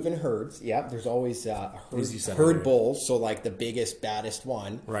 Elk? they move in herds. Yeah, there's always a As you said herd earlier. bulls, so like the biggest, baddest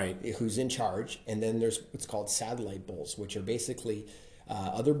one, Right. Who's in charge, and then there's what's called satellite bulls, which are basically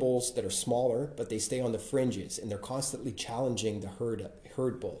other bulls that are smaller, but they stay on the fringes, and they're constantly challenging the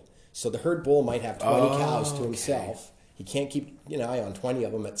herd bull. So the herd bull might have 20 cows to himself. He can't keep an eye on 20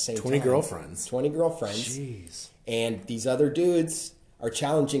 of them at the same 20 time. girlfriends. 20 girlfriends. Jeez. And these other dudes are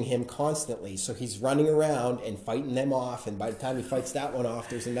challenging him constantly. So he's running around and fighting them off. And by the time he fights that one off,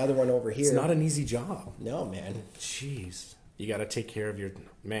 there's another one over here. It's not an easy job. No, man. Jeez. You got to take care of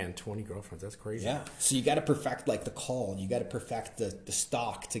 20 girlfriends. That's crazy. Yeah. So you got to perfect like the call. You got to perfect the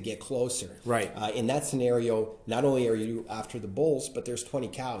stalk to get closer. Right. In that scenario, not only are you after the bulls, but there's 20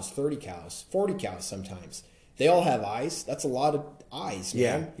 cows, 30 cows, 40 cows sometimes. They all have eyes. That's a lot of eyes,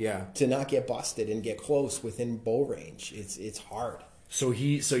 man. Yeah. To not get busted and get close within bow range. It's hard. So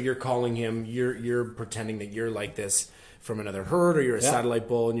you're calling him, you're pretending that you're like this from another herd, or you're a satellite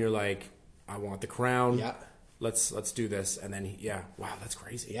bull, and you're like, I want the crown. Yeah. Let's do this. And then wow, that's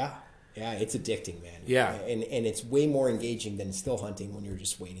crazy. Yeah. Yeah, it's addicting, man. Yeah. And it's way more engaging than still hunting when you're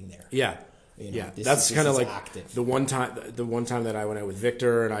just waiting there. Yeah. That's kind of like active. the one time that I went out with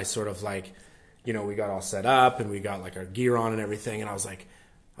Victor, and I sort of like, we got all set up and we got like our gear on and everything, and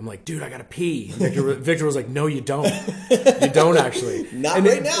I'm like, dude, I gotta pee. And Victor was like, no, you don't. You don't actually. Not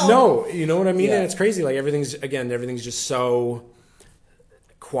right now. No, you know what I mean? Yeah. And it's crazy. Like everything's just so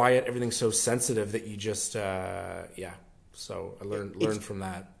quiet. Everything's so sensitive that you just, So I learned from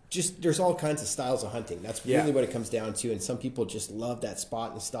that. Just there's all kinds of styles of hunting. That's really what it comes down to. And some people just love that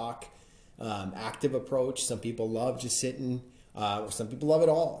spot and stock active approach. Some people love just sitting. Some people love it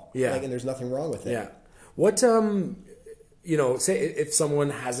all. Yeah. And there's nothing wrong with it. Yeah. What say if someone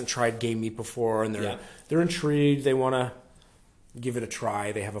hasn't tried game meat before and Yeah. they're intrigued, they want to give it a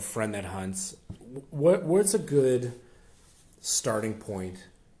try. They have a friend that hunts. What's a good starting point?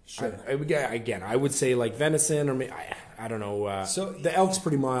 Sure. I would say like venison, or I don't know. So- the elk's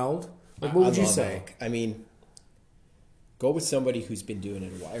pretty mild. Like, what would you love say? elk. I mean, go with somebody who's been doing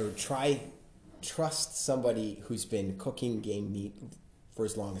it a while, or trust somebody who's been cooking game meat for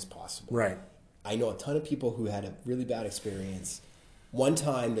as long as possible. Right. I know a ton of people who had a really bad experience one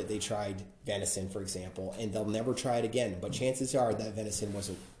time that they tried venison, for example, and they'll never try it again. But chances are that venison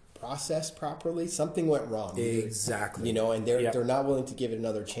wasn't processed properly. Something went wrong. Exactly. And they're not willing to give it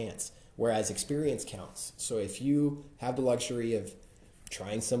another chance. Whereas experience counts. So if you have the luxury of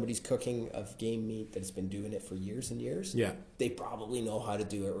trying somebody's cooking of game meat that's been doing it for years and years, Yeah. they probably know how to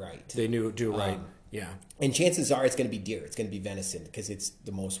do it right. They do it right. Yeah. And chances are it's going to be deer. It's going to be venison because it's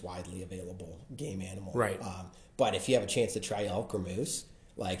the most widely available game animal. Right. But if you have a chance to try elk or moose,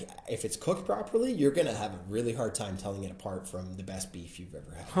 like if it's cooked properly, you're going to have a really hard time telling it apart from the best beef you've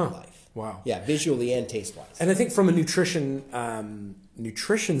ever had in your life. Wow. Yeah, visually and taste wise. And I think from a nutrition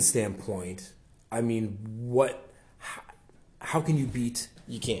standpoint, I mean, how can you beat?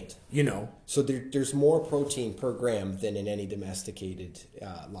 You can't. So there's more protein per gram than in any domesticated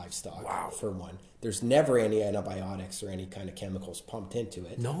livestock. Wow. For one, there's never any antibiotics or any kind of chemicals pumped into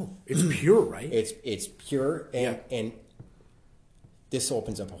it. no, it's pure, right? It's pure, and this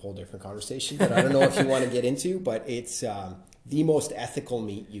opens up a whole different conversation that I don't know if you want to get into, but it's the most ethical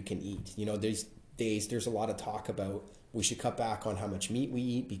meat you can eat. These days there's a lot of talk about we should cut back on how much meat we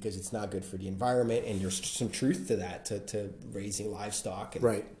eat because it's not good for the environment, and there's some truth to that, to raising livestock. And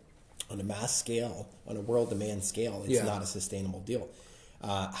Right. on a mass scale, on a world demand scale, it's Yeah. not a sustainable deal.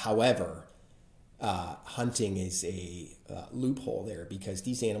 However, hunting is a loophole there because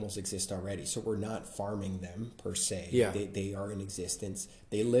these animals exist already. So we're not farming them per se. Yeah. They are in existence.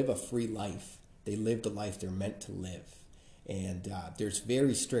 They live a free life. They live the life they're meant to live. And there's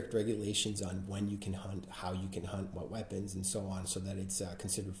very strict regulations on when you can hunt, how you can hunt, what weapons, and so on, so that it's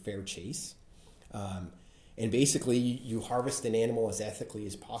considered fair chase. And basically, you harvest an animal as ethically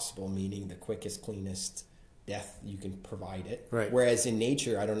as possible, meaning the quickest, cleanest death you can provide it. Right. Whereas in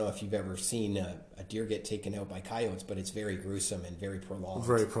nature, I don't know if you've ever seen a deer get taken out by coyotes, but it's very gruesome and very prolonged.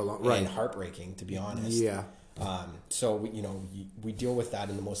 Very prolonged, right. And heartbreaking, to be honest. Yeah. So we deal with that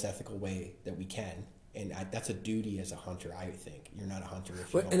in the most ethical way that we can. And that's a duty as a hunter, I think. You're not a hunter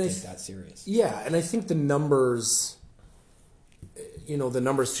if you don't take that serious. Yeah, and I think the numbers,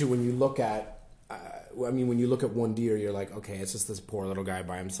 too, when you look at, when you look at one deer, you're like, okay, it's just this poor little guy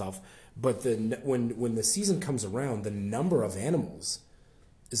by himself. But when the season comes around, the number of animals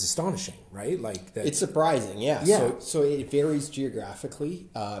is astonishing, right? Like that. It's surprising, yeah. Yeah. So it varies geographically,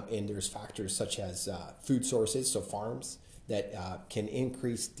 and there's factors such as food sources, so farms that can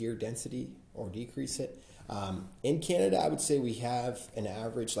increase deer density or decrease it. In Canada, I would say we have an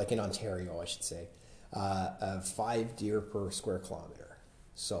average, like in Ontario, I should say, of 5 deer per square kilometer.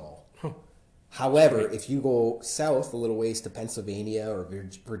 So, however, if you go south a little ways to Pennsylvania or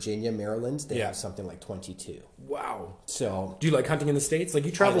Virginia, Maryland, they have something like 22. Wow. So, Do you like hunting in the States? Like,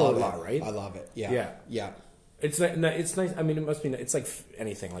 you travel a lot, right? I love it. Yeah. Yeah. Yeah. It's nice. I mean, it must be. It's like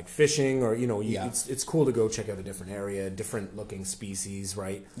anything, like fishing, or Yeah. it's cool to go check out a different area, different looking species,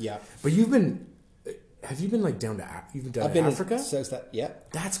 right? Yeah. But have you been like down to I've been Africa? in South, yeah.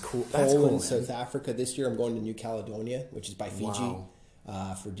 That's cool. That's Poland, cool, man. South Africa. This year I'm going to New Caledonia, which is by Fiji,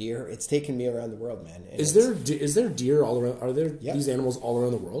 Wow. for deer. It's taken me around the world, man. And Is there deer all around? Are there Yeah. these animals all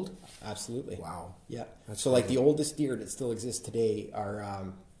around the world? Absolutely. Wow. Yeah. That's So like the oldest deer that still exists today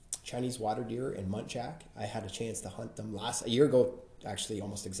are Chinese water deer and muntjac. I had a chance to hunt them a year ago, actually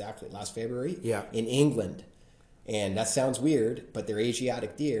almost exactly, last February, Yeah. in England. And that sounds weird, but they're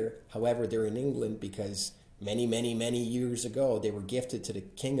Asiatic deer. However, they're in England because many, many, many years ago, they were gifted to the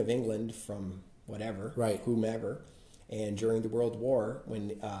King of England from whatever, Right. whomever. And during the World War,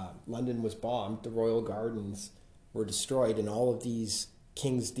 when London was bombed, the Royal Gardens were destroyed, and all of these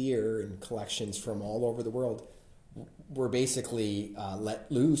king's deer and collections from all over the world were basically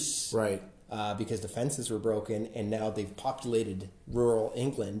let loose, Right. because the fences were broken, and now they've populated rural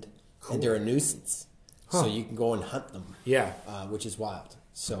England, and they're a nuisance. So you can go and hunt them, Yeah. which is wild.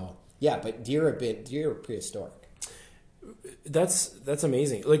 So yeah, but deer are prehistoric. That's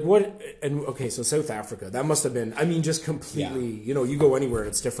amazing. Like what? And okay, so South Africa, that must have been. I mean, just completely. You go anywhere,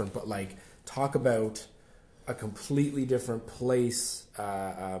 it's different. But like, talk about a completely different place,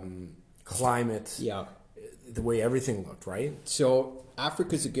 climate. Yeah. The way everything looked, right? So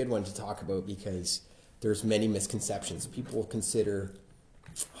Africa's a good one to talk about because there's many misconceptions. People consider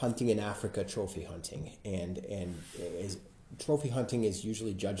hunting in Africa trophy hunting, and trophy hunting is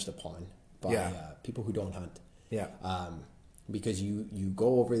usually judged upon by people who don't hunt. Yeah. Because you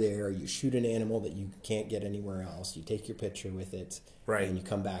go over there, you shoot an animal that you can't get anywhere else, you take your picture with it, right, and you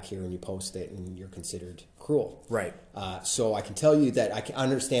come back here and you post it, and you're considered cruel. Right. So I can tell you that I can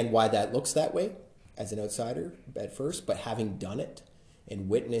understand why that looks that way as an outsider at first, but having done it and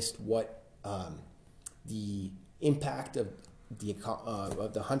witnessed what the impact of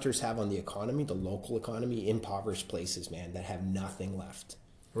the hunters have on the economy, the local economy, impoverished places, man, that have nothing left,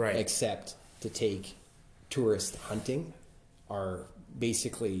 right, except to take tourist hunting, are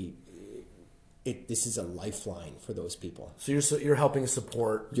basically this is a lifeline for those people. So you're helping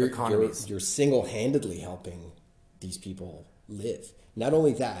support economies. You're single-handedly helping these people live. Not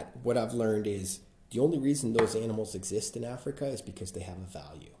only that, what I've learned is the only reason those animals exist in Africa is because they have a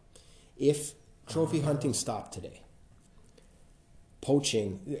value. If trophy hunting stopped today,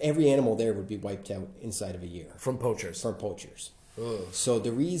 poaching, every animal there would be wiped out inside of a year. From poachers. Ugh. So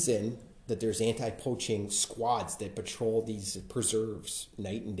the reason that there's anti-poaching squads that patrol these preserves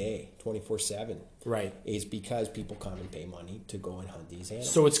night and day, 24/7, right, is because people come and pay money to go and hunt these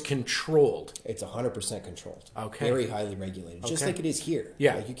animals. So it's controlled. It's 100% controlled. Okay. Very highly regulated, just like it is here.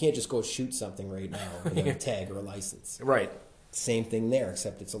 Yeah. Like you can't just go shoot something right now without a tag or a license. Right. Same thing there,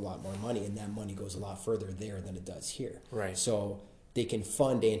 except it's a lot more money, and that money goes a lot further there than it does here. Right. So they can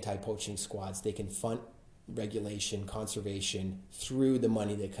fund anti-poaching squads. They can fund regulation, conservation through the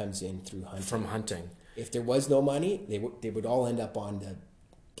money that comes in through hunting. From hunting. If there was no money, they would all end up on the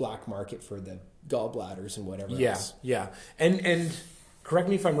black market for the gallbladders and whatever else. Yeah. And correct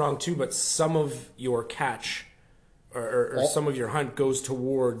me if I'm wrong too, but some of your catch or some of your hunt goes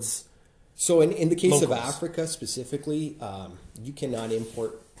towards. So in the case locals. of Africa specifically, you cannot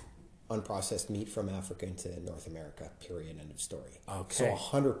import unprocessed meat from Africa into North America, period, end of story. Okay. So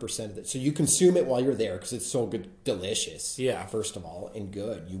 100% of it. So you consume it while you're there because it's so good, delicious, yeah, first of all, and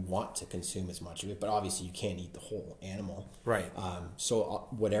good. You want to consume as much of it, but obviously you can't eat the whole animal. Right. So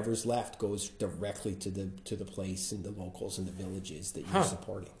whatever's left goes directly to the place and the locals and the villages that you're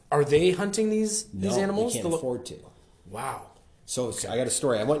supporting. Are they hunting these animals? They can't afford to. Wow. So I got a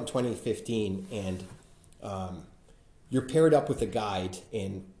story. I went in 2015, and you're paired up with a guide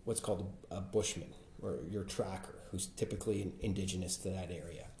in what's called a bushman, or your tracker, who's typically indigenous to that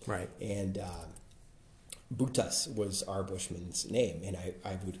area. Right. And Butas was our bushman's name, and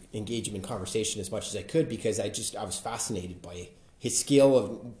I would engage him in conversation as much as I could because I was fascinated by his skill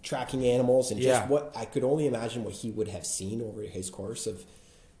of tracking animals and just what I could only imagine what he would have seen over his course of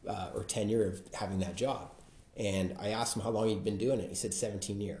or tenure of having that job. And I asked him how long he'd been doing it. He said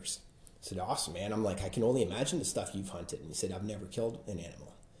 17 years. I said, awesome, man. I'm like, I can only imagine the stuff you've hunted. And he said, I've never killed an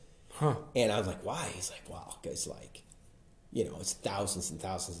animal. Huh. And I was like, why? He's like, wow, because it's thousands and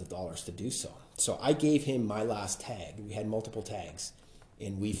thousands of dollars to do so. So I gave him my last tag. We had multiple tags.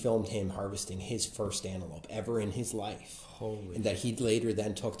 And we filmed him harvesting his first antelope ever in his life. And that he later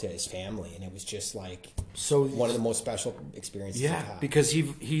then took to his family. And it was just like one of the most special experiences I've had. Because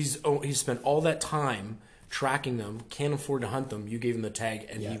he's spent all that time tracking them, can't afford to hunt them. You gave him the tag,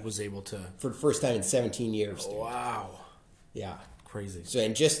 and he was able to. For the first time in 17 years. Dude. Wow. Yeah. Crazy. So,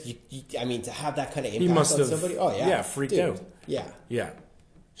 and just, to have that kind of impact on somebody. Oh, yeah. Yeah, freaked out. Yeah. Yeah.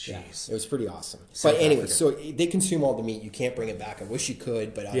 Jeez. Yeah, it was pretty awesome. But anyway, so they consume all the meat. You can't bring it back. I wish you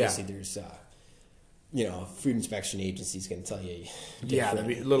could, but obviously there's, food inspection agency's going to tell you. Yeah, that'd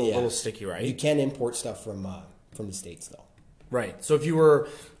be a little sticky, right? You can import stuff from the States, though. Right. So if you were,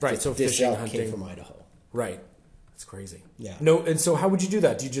 so fishing, hunting. Came from Idaho. Right. That's crazy. Yeah. No, and so how would you do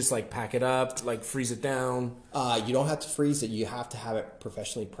that? Do you just pack it up, freeze it down? You don't have to freeze it. You have to have it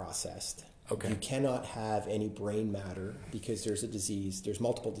professionally processed. Okay. You cannot have any brain matter because there's a disease. There's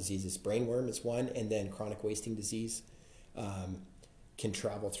multiple diseases. Brainworm is one, and then chronic wasting disease can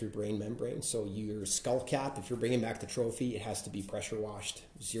travel through brain membrane. So your skull cap, if you're bringing back the trophy, it has to be pressure washed,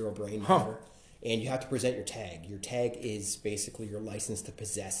 zero brain matter. And you have to present your tag. Your tag is basically your license to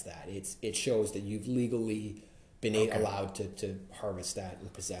possess that. It shows that you've legally been allowed to harvest that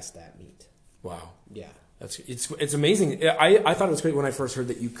and possess that meat. Wow. Yeah. It's amazing. I thought it was great when I first heard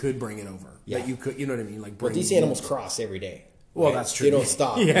that you could bring it over. Yeah. That you could, you know what I mean? But these animals cross every day. Well, right? that's true. They don't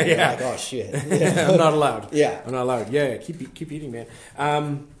stop. Yeah, yeah. Like, oh shit. I'm not allowed. Yeah. I'm not allowed. Yeah. Keep eating, man.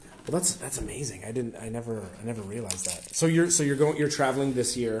 Well, that's amazing. I never realized that. So you're traveling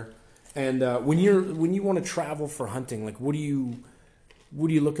this year, and when you want to travel for hunting, what are you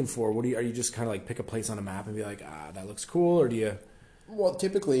looking for? Are you just kind of pick a place on a map and be like, that looks cool, or do you? Well,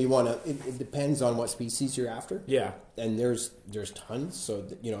 typically you want to. It depends on what species you're after. Yeah. And there's tons, so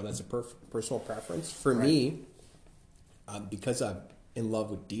that's a personal preference. For me, because I'm in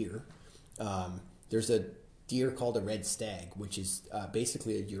love with deer, there's a deer called a red stag, which is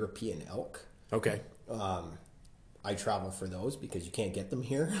basically a European elk. Okay. I travel for those because you can't get them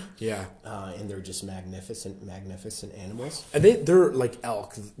here. Yeah. And they're just magnificent animals. And they're like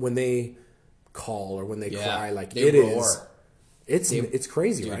elk when they call or when they cry. Like they roar. It's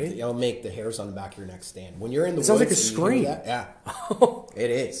crazy, Dude, right? It'll make the hairs on the back of your neck stand. When you're in the woods, sounds like a and you scream. hear that,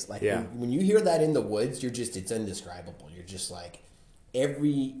 it is. Like when you hear that in the woods, it's indescribable. You're just like,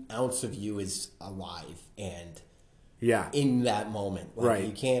 every ounce of you is alive and in that moment. Like, right.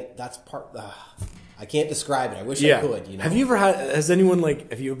 You can't. That's part. I can't describe it. I wish I could. You know. Have you ever has anyone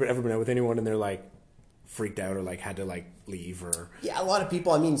like? Have you ever been out with anyone and they're like freaked out or like had to like leave or? Yeah, a lot of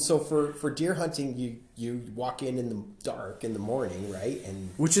people. I mean, so for deer hunting, you walk in the dark in the morning, right?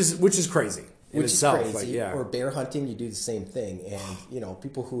 And which is crazy in itself. Is crazy. Like, Or bear hunting, you do the same thing. And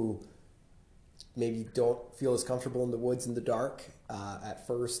people who maybe don't feel as comfortable in the woods in the dark at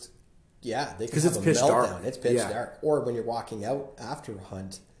first, they can have it's a pitch meltdown. dark. It's pitch dark. Or when you're walking out after a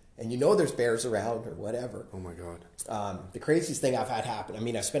hunt and there's bears around or whatever. Oh my God. The craziest thing I've had happen, I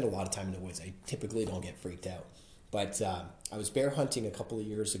mean, I spend a lot of time in the woods. I typically don't get freaked out. But I was bear hunting a couple of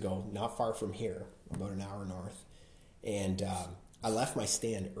years ago, not far from here, about an hour north. And I left my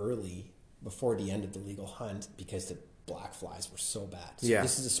stand early before the end of the legal hunt because the black flies were so bad. So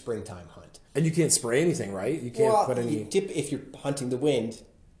this is a springtime hunt. And you can't spray anything, right? You can't put any... if you're hunting the wind,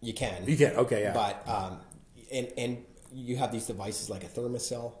 you can. You can, okay, yeah. But, and you have these devices like a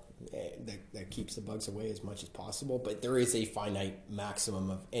Thermacell that keeps the bugs away as much as possible, but there is a finite maximum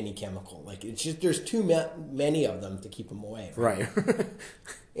of any chemical. Like, it's just, there's too many of them to keep them away. Right.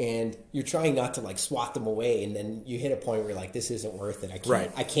 And you're trying not to like swat them away, and then you hit a point where you're like, this isn't worth it.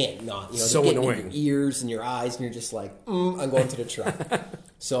 I can't not. So they get annoying. in your ears and your eyes, and you're just like, I'm going to the truck.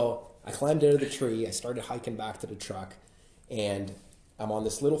 So I climbed out of the tree. I started hiking back to the truck, and I'm on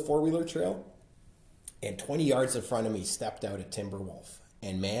this little 4-wheeler trail, and 20 yards in front of me stepped out a timber wolf.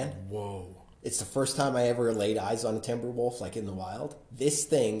 And man, whoa! It's the first time I ever laid eyes on a timber wolf, like in the wild. This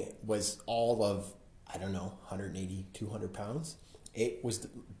thing was all of, I don't know, 180, 200 pounds. It was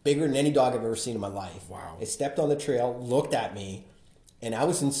bigger than any dog I've ever seen in my life. Wow. It stepped on the trail, looked at me, and I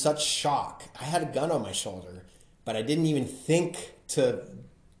was in such shock. I had a gun on my shoulder, but I didn't even think to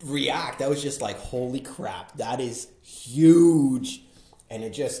react. I was just like, holy crap, that is huge. And it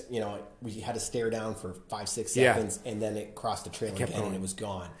just, we had to stare down for 5-6 seconds, and then it crossed the trail again, and it was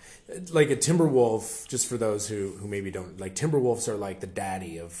gone. Like a timber wolf, just for those who maybe don't, like timber wolves are like the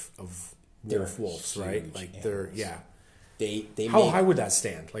daddy of wolves, right? Like animals. They How high would that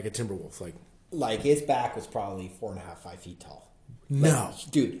stand? Like a timber wolf, like its back was probably 4.5, 5 feet tall. No,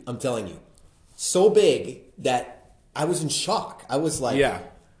 like, dude, I'm telling you, so big that I was in shock. I was like,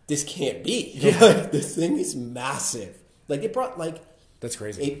 this can't be. Like, this thing is massive. Like it brought like. That's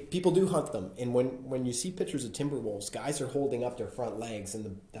crazy. People do hunt them, and when you see pictures of timber wolves, guys are holding up their front legs,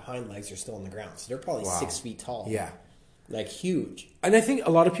 and the hind legs are still on the ground. So they're probably 6 feet tall. Yeah, like huge. And I think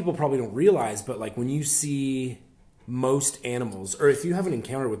a lot of people probably don't realize, but like when you see most animals, or if you have an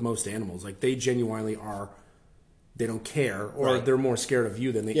encounter with most animals, like they genuinely are, they don't care, or they're more scared of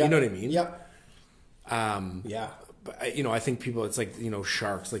you than they. You know what I mean? Yep. But I think people, it's like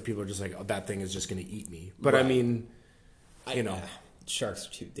sharks. Like people are just like, oh, that thing is just going to eat me. But I mean, sharks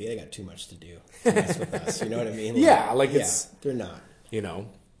they got too much to do to mess with us. You know what I mean? They're not.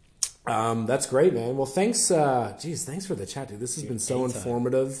 That's great, man. Well, thanks. Thanks for the chat, dude. This has been so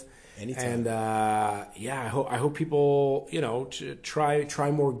informative. Anytime. And I hope people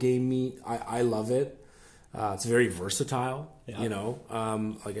try more game meat. I love it. It's very versatile. Yeah.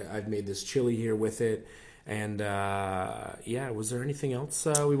 Like I've made this chili here with it. And was there anything else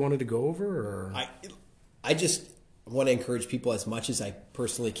we wanted to go over? Or? I just want to encourage people as much as I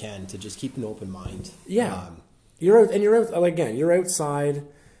personally can to just keep an open mind. Yeah. You're out again. You're outside.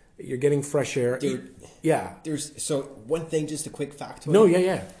 You're getting fresh air, dude. Yeah. So one thing, just a quick fact.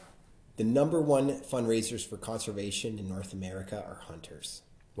 Yeah. The number one fundraisers for conservation in North America are hunters.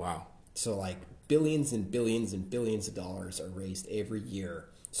 Wow. So like billions and billions and billions of dollars are raised every year.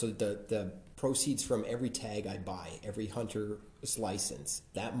 So the proceeds from every tag I buy, every hunter's license,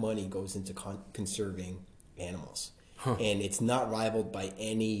 that money goes into conserving animals. And it's not rivaled by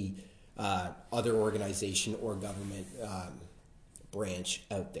any other organization or government branch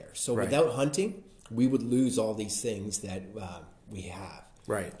out there. So without hunting, we would lose all these things that we have.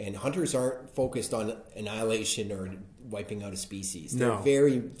 Right. And hunters aren't focused on annihilation or wiping out a species. They're No.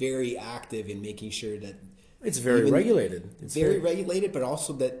 very, very active in making sure that it's very regulated. It's very regulated, but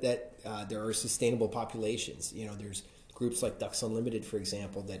also that there are sustainable populations. There's groups like Ducks Unlimited, for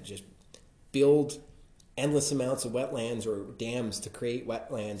example, that just build endless amounts of wetlands or dams to create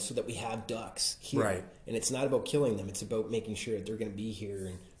wetlands so that we have ducks here. Right. And it's not about killing them. It's about making sure that they're going to be here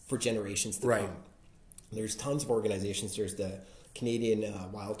and for generations to come. There's tons of organizations. There's the Canadian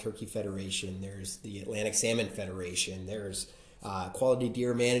Wild Turkey Federation. There's the Atlantic Salmon Federation. There's Quality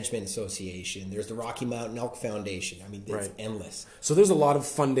Deer Management Association. There's the Rocky Mountain Elk Foundation. I mean, it's endless. So there's a lot of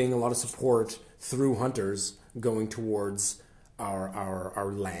funding, a lot of support through hunters going towards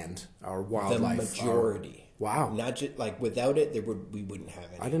our land, our wildlife. The majority. Wow. Not just like without it, we wouldn't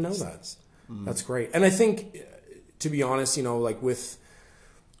have any. I didn't know that. That's great. And I think, to be honest, like with,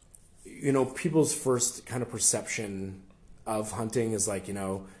 people's first kind of perception of hunting is like,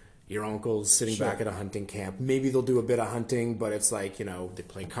 your uncle's sitting back at a hunting camp. Maybe they'll do a bit of hunting, but it's like, they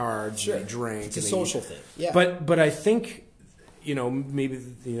play cards, they drink. It's a social thing. Yeah. But I think, maybe,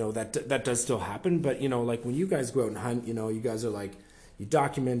 that does still happen. But, like when you guys go out and hunt, you guys are like, you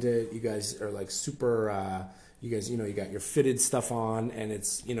document it. You guys are like super, you guys, you got your fitted stuff on and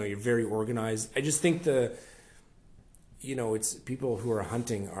it's, you're very organized. I just think it's people who are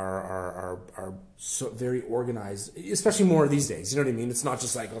hunting are so very organized, especially more these days. You know what I mean? It's not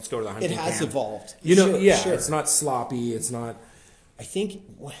just like, let's go to the hunting camp. It has evolved. It's not sloppy. It's not. I think,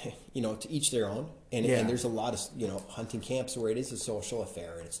 to each their own. And there's a lot of, hunting camps where it is a social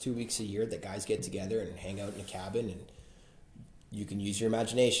affair. And it's 2 weeks a year that guys get together and hang out in a cabin. And you can use your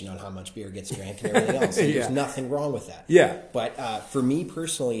imagination on how much beer gets drank and everything else. And there's nothing wrong with that. Yeah. But for me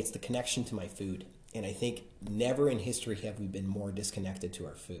personally, it's the connection to my food. And I think never in history have we been more disconnected to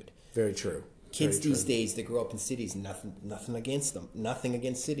our food. Very true. Kids these days, they grow up in cities, nothing against them. Nothing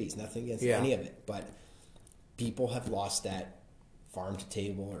against cities, nothing against any of it. But people have lost that farm to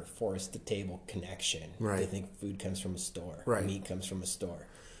table or forest to table connection. Right. They think food comes from a store. Right. Meat comes from a store.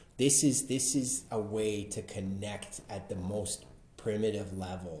 This is a way to connect at the most primitive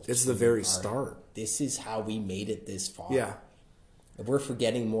level. It's the very start. This is how we made it this far. Yeah. We're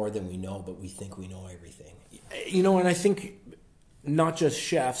forgetting more than we know, but we think we know everything. And I think not just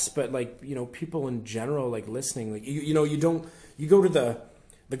chefs, but like, people in general, like listening, like, you go to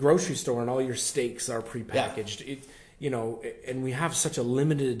the grocery store and all your steaks are prepackaged, and we have such a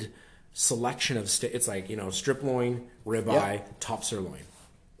limited selection of steak. It's like, strip loin, ribeye, top sirloin,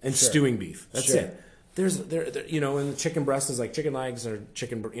 and stewing beef. That's it. There's and the chicken breast is like chicken legs or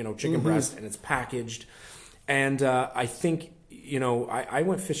chicken breast, and it's packaged. And I think, I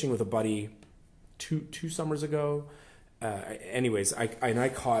went fishing with a buddy two summers ago. Anyways, I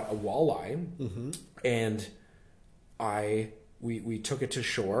caught a walleye, and we took it to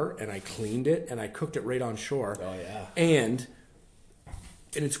shore, and I cleaned it, and I cooked it right on shore. Oh yeah. And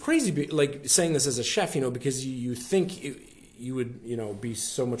it's crazy, like saying this as a chef, because you think you would be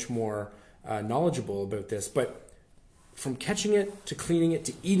so much more knowledgeable about this, but from catching it to cleaning it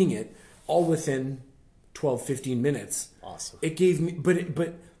to eating it, all within 12-15 minutes. Awesome. It gave me, but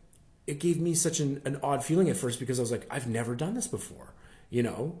it gave me such an odd feeling at first because I was like, I've never done this before,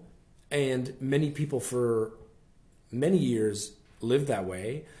 and many people for many years live that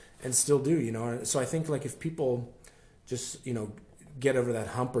way and still do, So I think like if people just, get over that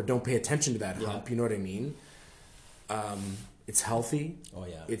hump or don't pay attention to that hump, you know what I mean? It's healthy. Oh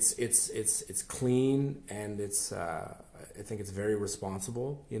yeah. It's clean and it's, I think it's very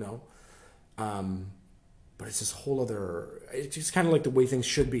responsible, but it's this whole other, it's just kind of like the way things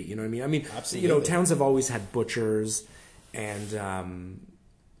should be, you know what I mean? I mean, absolutely. Towns have always had butchers and,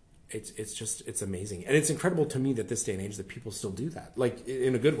 it's amazing. And it's incredible to me that this day and age that people still do that, like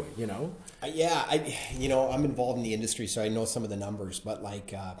in a good way, Yeah. I'm involved in the industry, so I know some of the numbers, but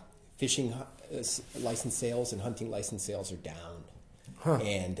like, fishing license sales and hunting license sales are down.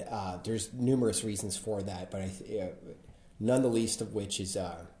 And, there's numerous reasons for that, but none the least of which is,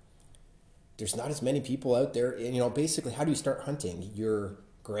 there's not as many people out there. Basically, how do you start hunting? You're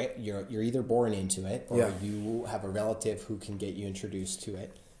either born into it or you have a relative who can get you introduced to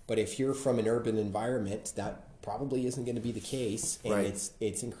it. But if you're from an urban environment, that probably isn't going to be the case. And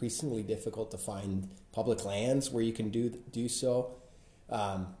it's increasingly difficult to find public lands where you can do so.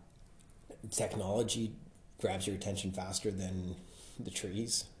 Technology grabs your attention faster than the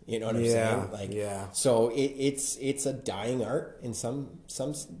trees. You know what I'm saying? So it's a dying art in some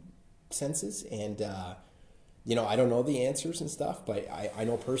senses, and I don't know the answers and stuff, but I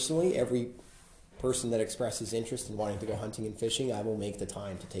know personally every person that expresses interest in wanting to go hunting and fishing, I will make the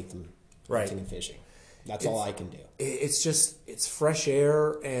time to take them hunting and fishing. That's all I can do. It's fresh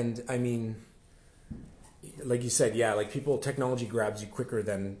air, and I mean, like you said, like technology grabs you quicker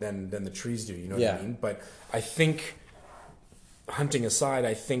than the trees do, you know what I mean? But I think, hunting aside,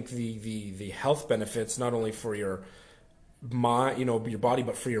 I think the health benefits, not only for your your body,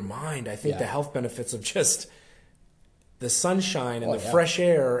 but for your mind. I think Yeah. the health benefits of just the sunshine and Oh, the yeah. fresh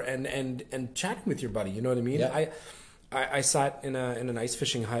air and chatting with your buddy. You know what I mean? Yeah. I sat in an ice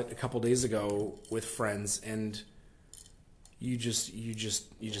fishing hut a couple days ago with friends, and you just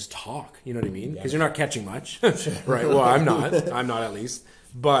talk. You know what I mean? Because you're not catching much, right? Well, I'm not at least,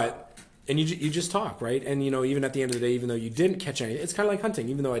 but. And you just talk, right? And, even at the end of the day, even though you didn't catch anything, it's kind of like hunting.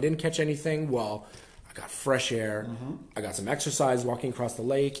 Even though I didn't catch anything, well, I got fresh air. I got some exercise walking across the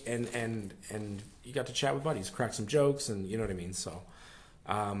lake, and you got to chat with buddies, crack some jokes, and you know what I mean? So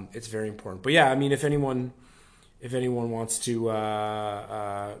it's very important. But, yeah, I mean, if anyone wants to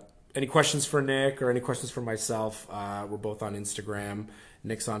any questions for Nick or any questions for myself, we're both on Instagram.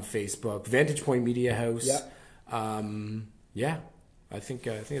 Nick's on Facebook. Vantage Point Media House. Yeah. I think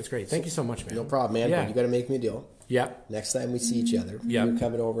it's great. Thank you so much, man. No problem, man. Yeah. But you got to make me a deal. Yeah. Next time we see each other, you're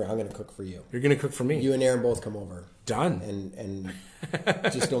coming over. I'm going to cook for you. You're going to cook for me. You and Aaron both come over. Done. And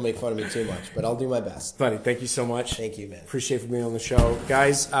just don't make fun of me too much. But I'll do my best. Buddy, thank you so much. Thank you, man. Appreciate you being on the show.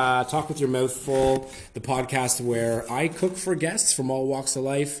 Guys, Talk With Your Mouth Full, the podcast where I cook for guests from all walks of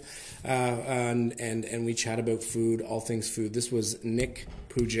life, and we chat about food, all things food. This was Nick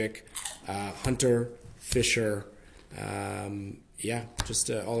Pujic, hunter, fisher, just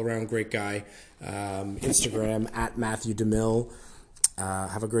an all-around great guy. Instagram @Matthew DeMille.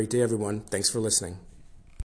 Have a great day, everyone. Thanks for listening.